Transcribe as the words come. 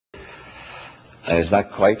Is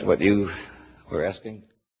that quite what you were asking?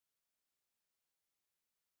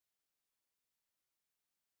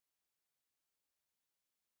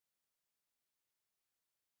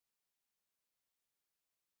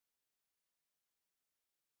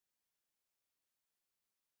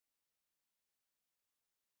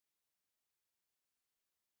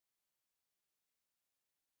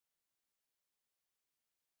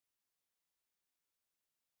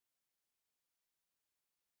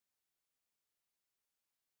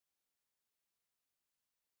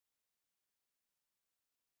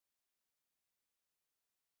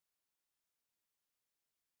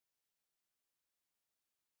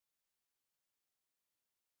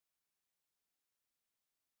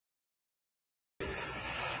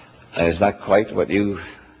 Is that quite what you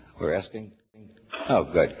were asking? Oh,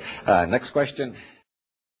 good. Next question.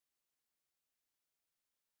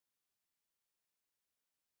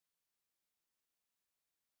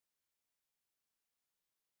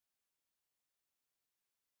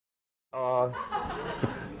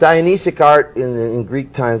 Dionysic art in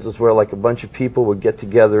Greek times was where like a bunch of people would get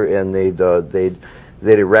together and they'd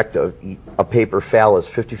erect a paper phallus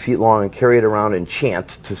 50 feet long and carry it around and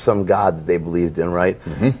chant to some god that they believed in, right?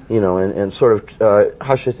 Mm-hmm. You know, and sort of,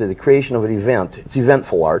 how should I say, the creation of an event. It's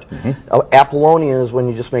eventful art. Mm-hmm. Apollonian is when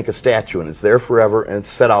you just make a statue and it's there forever and it's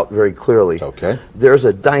set out very clearly. Okay. There's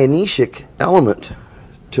a Dionysic element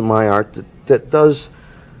to my art that does,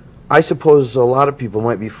 I suppose a lot of people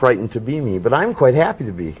might be frightened to be me, but I'm quite happy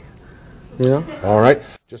to be, you know? All right.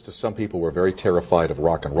 Just as some people were very terrified of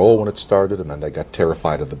rock and roll when it started, and then they got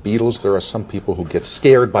terrified of the Beatles, there are some people who get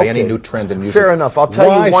scared by any new trend in music. Fair enough. I'll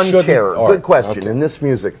tell you one terror. Good question. In this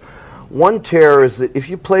music, one terror is that if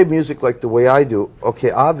you play music like the way I do,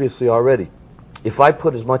 okay, obviously already, if I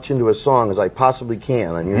put as much into a song as I possibly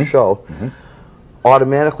can on your show,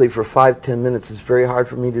 automatically for 5-10 minutes, it's very hard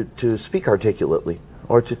for me to speak articulately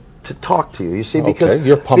or to talk to you. You see, because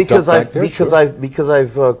you're pumped up back there, because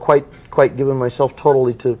I've quite given myself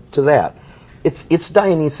totally to that. It's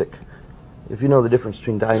Dionysic. If you know the difference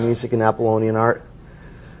between Dionysic and Apollonian art.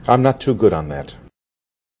 I'm not too good on that.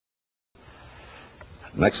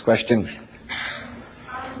 Next question. Do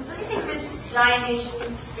you think this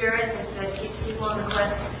Dionysian spirit that keeps people on the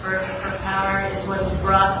quest for power is what's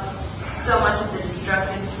brought so much of the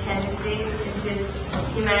destructive tendencies into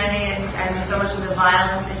humanity and so much of the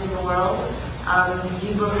violence into the world? Do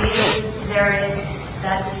you believe that there is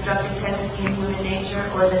that destructive tendency in human nature,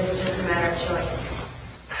 or that it's just a matter of choice?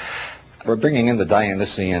 We're bringing in the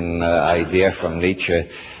Dionysian idea from Nietzsche.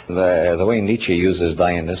 The way Nietzsche uses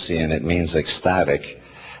Dionysian, it means ecstatic,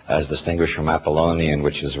 as distinguished from Apollonian,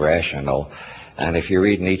 which is rational. And if you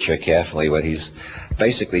read Nietzsche carefully, what he's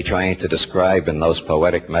basically trying to describe in those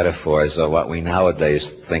poetic metaphors are what we nowadays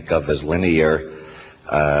think of as linear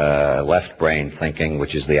left brain thinking,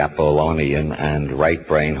 which is the Apollonian, and right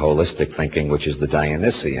brain holistic thinking, which is the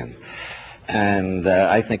Dionysian. And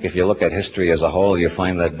I think if you look at history as a whole, you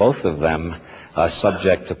find that both of them are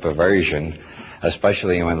subject to perversion,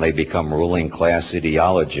 especially when they become ruling class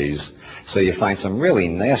ideologies. So you find some really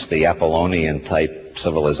nasty Apollonian type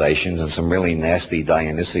civilizations and some really nasty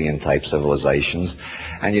Dionysian type civilizations,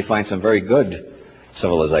 and you find some very good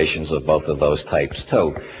civilizations of both of those types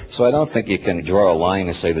too. So I don't think you can draw a line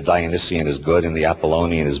and say the Dionysian is good and the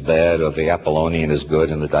Apollonian is bad, or the Apollonian is good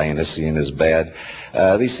and the Dionysian is bad.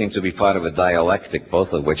 These seem to be part of a dialectic,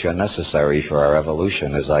 both of which are necessary for our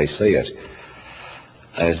evolution as I see it.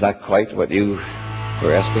 Is that quite what you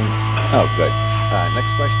were asking? Oh, good.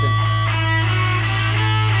 Next question.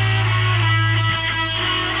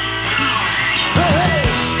 Hey!